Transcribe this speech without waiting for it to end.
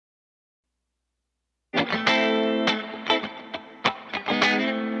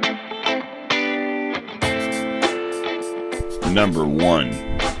Number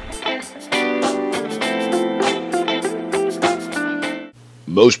 1.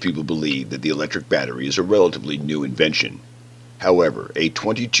 Most people believe that the electric battery is a relatively new invention. However, a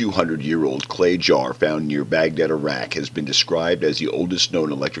 2,200-year-old clay jar found near Baghdad, Iraq has been described as the oldest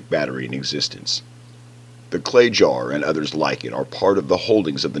known electric battery in existence. The clay jar and others like it are part of the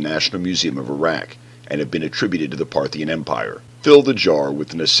holdings of the National Museum of Iraq and have been attributed to the Parthian Empire. Fill the jar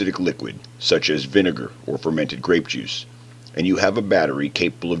with an acidic liquid, such as vinegar or fermented grape juice, and you have a battery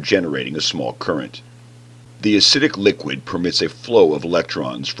capable of generating a small current. The acidic liquid permits a flow of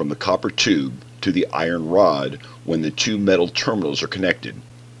electrons from the copper tube to the iron rod when the two metal terminals are connected.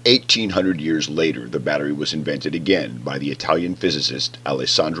 1,800 years later, the battery was invented again by the Italian physicist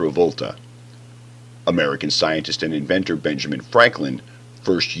Alessandro Volta. American scientist and inventor Benjamin Franklin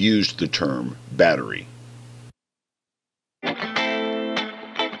first used the term battery.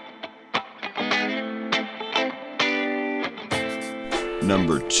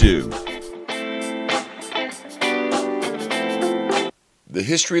 Number 2. The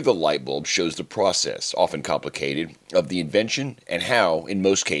history of the light bulb shows the process, often complicated, of the invention and how, in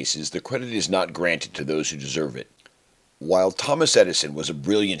most cases, the credit is not granted to those who deserve it. While Thomas Edison was a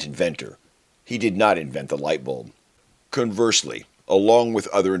brilliant inventor, he did not invent the light bulb. Conversely, along with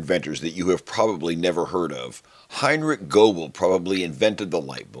other inventors that you have probably never heard of, Heinrich Goebel probably invented the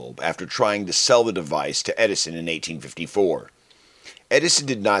light bulb after trying to sell the device to Edison in 1854. Edison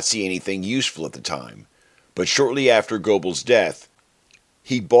did not see anything useful at the time, but shortly after Goebel's death,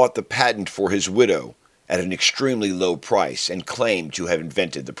 he bought the patent for his widow at an extremely low price and claimed to have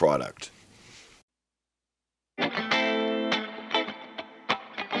invented the product.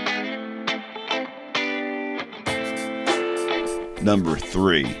 Number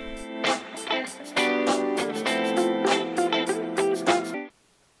 3.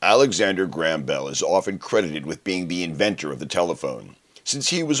 Alexander Graham Bell is often credited with being the inventor of the telephone, since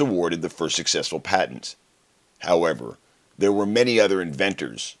he was awarded the first successful patent. However, there were many other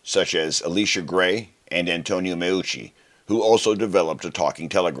inventors, such as Elisha Gray and Antonio Meucci, who also developed a talking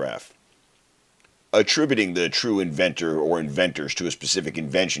telegraph. Attributing the true inventor or inventors to a specific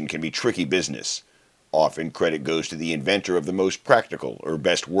invention can be tricky business. Often credit goes to the inventor of the most practical or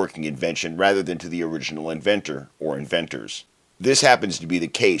best working invention rather than to the original inventor or inventors. This happens to be the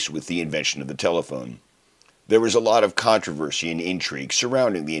case with the invention of the telephone. There was a lot of controversy and intrigue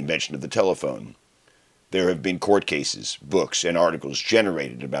surrounding the invention of the telephone. There have been court cases, books, and articles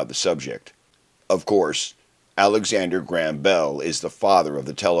generated about the subject. Of course, Alexander Graham Bell is the father of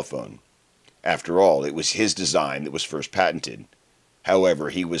the telephone. After all, it was his design that was first patented. However,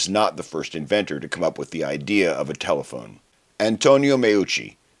 he was not the first inventor to come up with the idea of a telephone. Antonio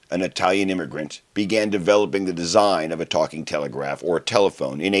Meucci, an Italian immigrant, began developing the design of a talking telegraph or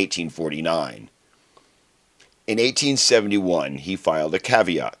telephone in 1849. In 1871, he filed a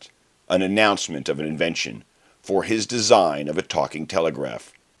caveat, an announcement of an invention, for his design of a talking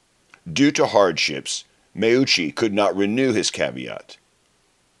telegraph. Due to hardships, Meucci could not renew his caveat.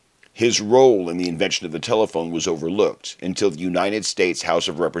 His role in the invention of the telephone was overlooked until the United States House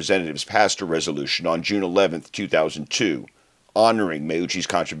of Representatives passed a resolution on June 11, 2002, honoring Meucci's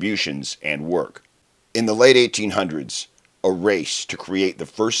contributions and work. In the late 1800s, a race to create the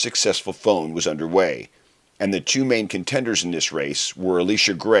first successful phone was underway, and the two main contenders in this race were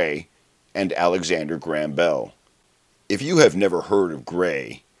Elisha Gray and Alexander Graham Bell. If you have never heard of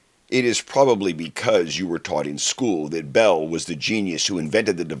Gray, it is probably because you were taught in school that Bell was the genius who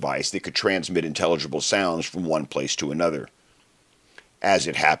invented the device that could transmit intelligible sounds from one place to another. As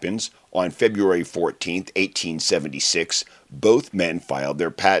it happens, on February 14, 1876, both men filed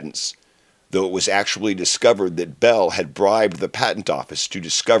their patents, though it was actually discovered that Bell had bribed the patent office to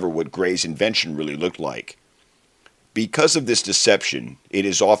discover what Gray's invention really looked like. Because of this deception, it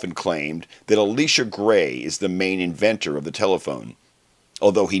is often claimed that Elisha Gray is the main inventor of the telephone,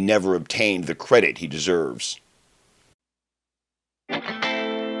 although he never obtained the credit he deserves.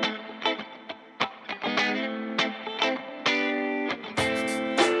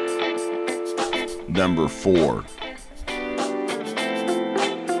 Number 4.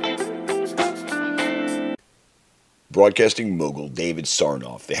 Broadcasting mogul David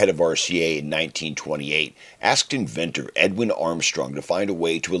Sarnoff, the head of RCA in 1928, asked inventor Edwin Armstrong to find a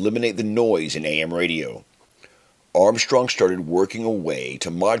way to eliminate the noise in AM radio. Armstrong started working a way to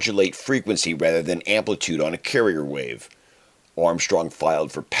modulate frequency rather than amplitude on a carrier wave. Armstrong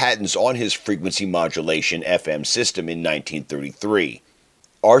filed for patents on his frequency modulation FM system in 1933.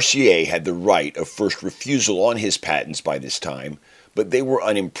 RCA had the right of first refusal on his patents by this time, but they were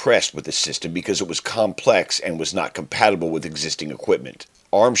unimpressed with the system because it was complex and was not compatible with existing equipment.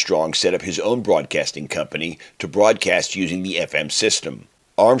 Armstrong set up his own broadcasting company to broadcast using the FM system.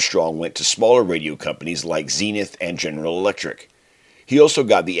 Armstrong went to smaller radio companies like Zenith and General Electric. He also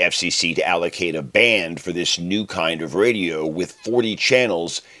got the FCC to allocate a band for this new kind of radio with 40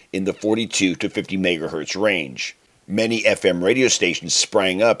 channels in the 42 to 50 megahertz range. Many FM radio stations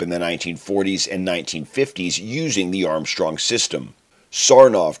sprang up in the 1940s and 1950s using the Armstrong system.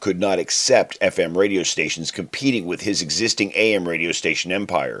 Sarnoff could not accept FM radio stations competing with his existing AM radio station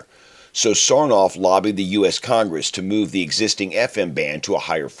empire, so Sarnoff lobbied the U.S. Congress to move the existing FM band to a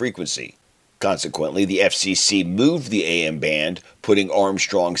higher frequency. Consequently, the FCC moved the AM band, putting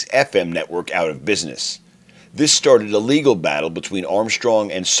Armstrong's FM network out of business. This started a legal battle between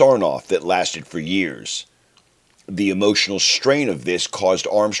Armstrong and Sarnoff that lasted for years. The emotional strain of this caused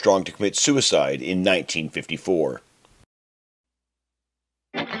Armstrong to commit suicide in 1954.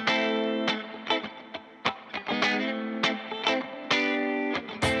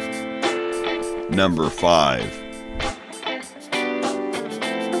 Number 5.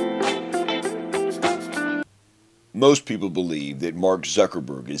 Most people believe that Mark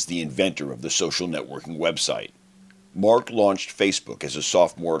Zuckerberg is the inventor of the social networking website. Mark launched Facebook as a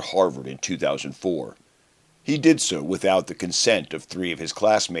sophomore at Harvard in 2004. He did so without the consent of 3 of his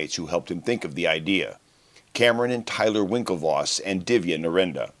classmates who helped him think of the idea: Cameron and Tyler Winklevoss and Divya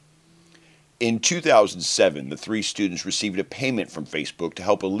Narendra. In 2007, the 3 students received a payment from Facebook to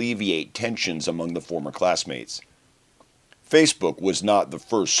help alleviate tensions among the former classmates. Facebook was not the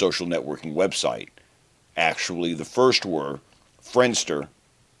first social networking website. Actually, the first were Friendster,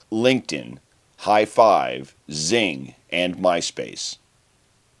 LinkedIn, High Five, Zing, and MySpace.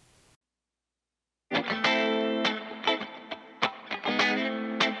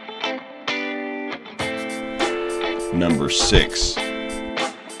 Number 6.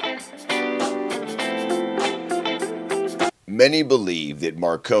 Many believe that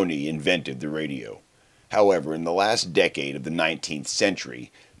Marconi invented the radio. However, in the last decade of the 19th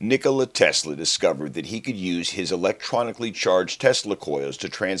century, Nikola Tesla discovered that he could use his electronically charged Tesla coils to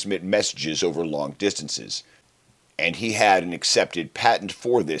transmit messages over long distances, and he had an accepted patent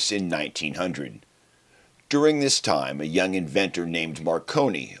for this in 1900. During this time, a young inventor named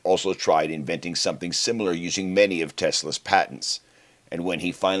Marconi also tried inventing something similar using many of Tesla's patents, and when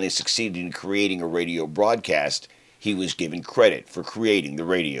he finally succeeded in creating a radio broadcast, he was given credit for creating the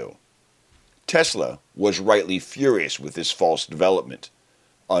radio. Tesla was rightly furious with this false development.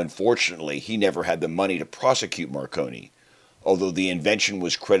 Unfortunately, he never had the money to prosecute Marconi, although the invention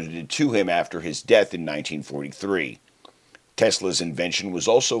was credited to him after his death in 1943. Tesla's invention was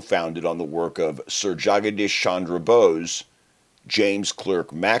also founded on the work of Sir Jagadish Chandra Bose, James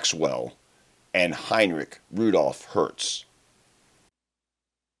Clerk Maxwell, and Heinrich Rudolf Hertz.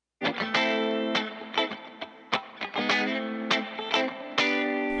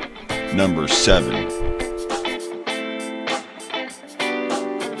 Number 7.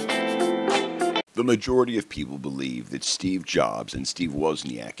 The majority of people believe that Steve Jobs and Steve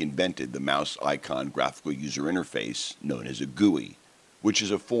Wozniak invented the mouse icon graphical user interface known as a GUI, which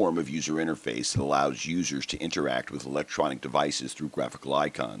is a form of user interface that allows users to interact with electronic devices through graphical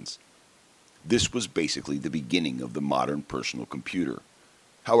icons. This was basically the beginning of the modern personal computer.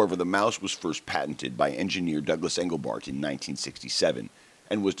 However, the mouse was first patented by engineer Douglas Engelbart in 1967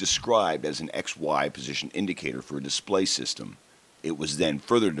 and was described as an XY position indicator for a display system. It was then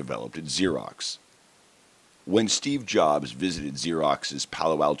further developed at Xerox. When Steve Jobs visited Xerox's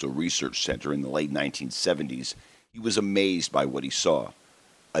Palo Alto Research Center in the late 1970s, he was amazed by what he saw: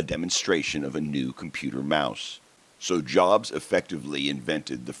 a demonstration of a new computer mouse. So Jobs effectively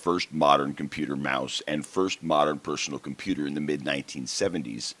invented the first modern computer mouse and first modern personal computer in the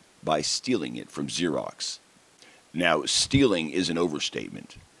mid-1970s by stealing it from Xerox. Now, stealing is an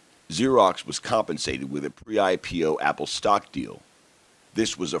overstatement. Xerox was compensated with a pre-IPO Apple stock deal.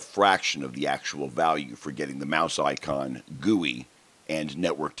 This was a fraction of the actual value for getting the mouse icon, GUI, and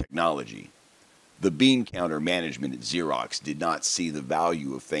network technology. The bean counter management at Xerox did not see the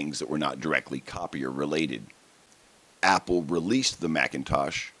value of things that were not directly copier related. Apple released the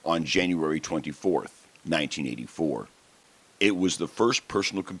Macintosh on January 24th, 1984. It was the first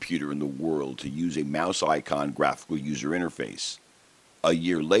personal computer in the world to use a mouse icon graphical user interface. A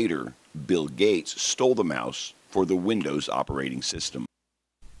year later, Bill Gates stole the mouse for the Windows operating system.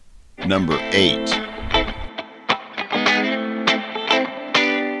 Number 8.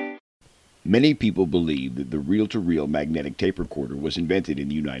 Many people believe that the reel-to-reel magnetic tape recorder was invented in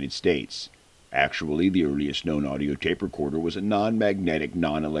the United States. Actually, the earliest known audio tape recorder was a non-magnetic,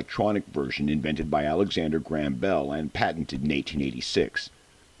 non-electronic version invented by Alexander Graham Bell and patented in 1886.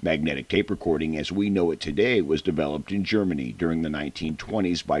 Magnetic tape recording as we know it today was developed in Germany during the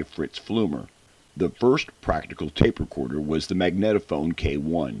 1920s by Fritz Flumer. The first practical tape recorder was the magnetophone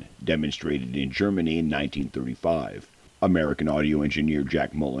K1, demonstrated in Germany in 1935. American audio engineer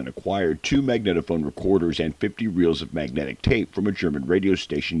Jack Mullen acquired 2 magnetophone recorders and 50 reels of magnetic tape from a German radio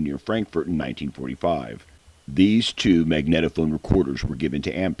station near Frankfurt in 1945. These 2 magnetophone recorders were given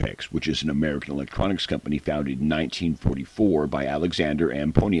to Ampex, which is an American electronics company founded in 1944 by Alexander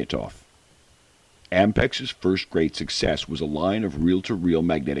M. Poniatoff. Ampex's first great success was a line of reel-to-reel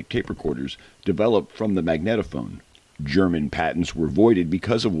magnetic tape recorders developed from the magnetophone. German patents were voided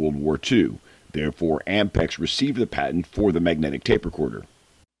because of World War II. Therefore, Ampex received the patent for the magnetic tape recorder.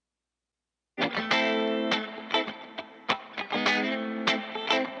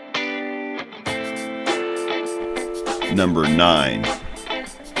 Number 9.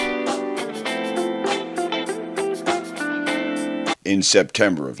 In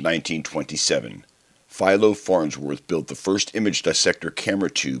September of 1927, Philo Farnsworth built the first image dissector camera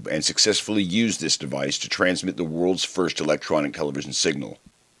tube and successfully used this device to transmit the world's first electronic television signal.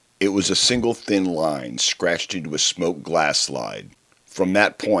 It was a single thin line scratched into a smoked glass slide. From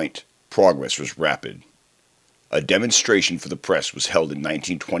that point, progress was rapid. A demonstration for the press was held in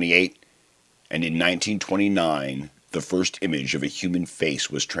 1928, and in 1929, the first image of a human face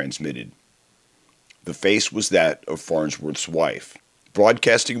was transmitted. The face was that of Farnsworth's wife.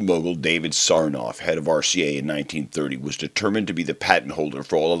 Broadcasting mogul David Sarnoff, head of RCA in 1930, was determined to be the patent holder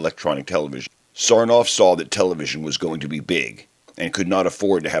for all electronic television. Sarnoff saw that television was going to be big, and could not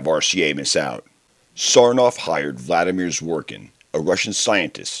afford to have RCA miss out. Sarnoff hired Vladimir Zworykin, a Russian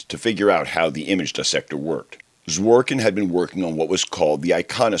scientist, to figure out how the image dissector worked. Zworykin had been working on what was called the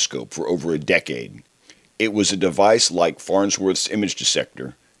iconoscope for over a decade. It was a device like Farnsworth's image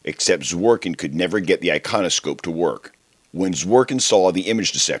dissector, except Zworykin could never get the iconoscope to work. When Zworykin saw the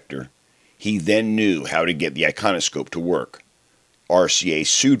image dissector, he then knew how to get the iconoscope to work. RCA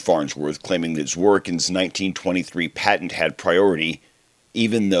sued Farnsworth, claiming that Zworykin's 1923 patent had priority,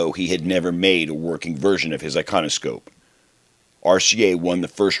 even though he had never made a working version of his iconoscope. RCA won the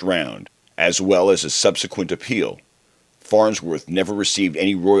first round, as well as a subsequent appeal. Farnsworth never received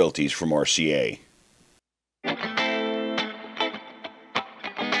any royalties from RCA.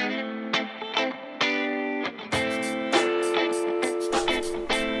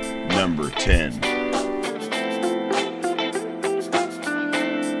 Number 10.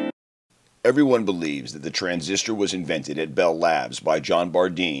 Everyone believes that the transistor was invented at Bell Labs by John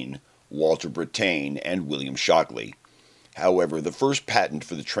Bardeen, Walter Brattain, and William Shockley. However, the first patent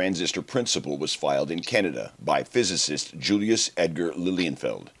for the transistor principle was filed in Canada by physicist Julius Edgar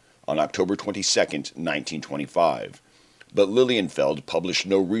Lilienfeld on October 22, 1925. But Lilienfeld published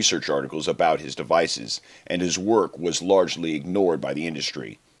no research articles about his devices, and his work was largely ignored by the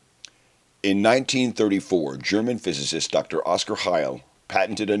industry. In 1934, German physicist Dr. Oscar Heil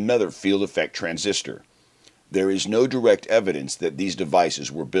patented another field effect transistor. There is no direct evidence that these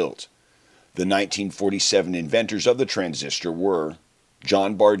devices were built. The 1947 inventors of the transistor were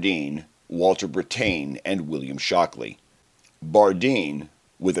John Bardeen, Walter Brattain, and William Shockley. Bardeen,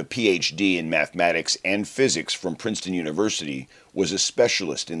 with a PhD in mathematics and physics from Princeton University, was a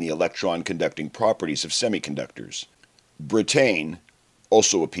specialist in the electron conducting properties of semiconductors. Brattain,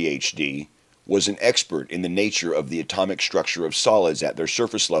 also a PhD, was an expert in the nature of the atomic structure of solids at their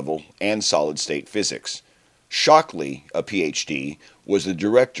surface level and solid-state physics. Shockley, a PhD, was the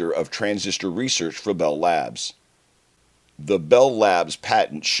director of transistor research for Bell Labs. The Bell Labs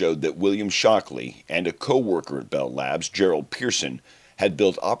patent showed that William Shockley and a co-worker at Bell Labs, Gerald Pearson, had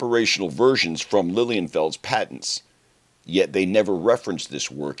built operational versions from Lilienfeld's patents. Yet they never referenced this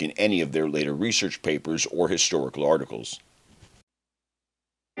work in any of their later research papers or historical articles.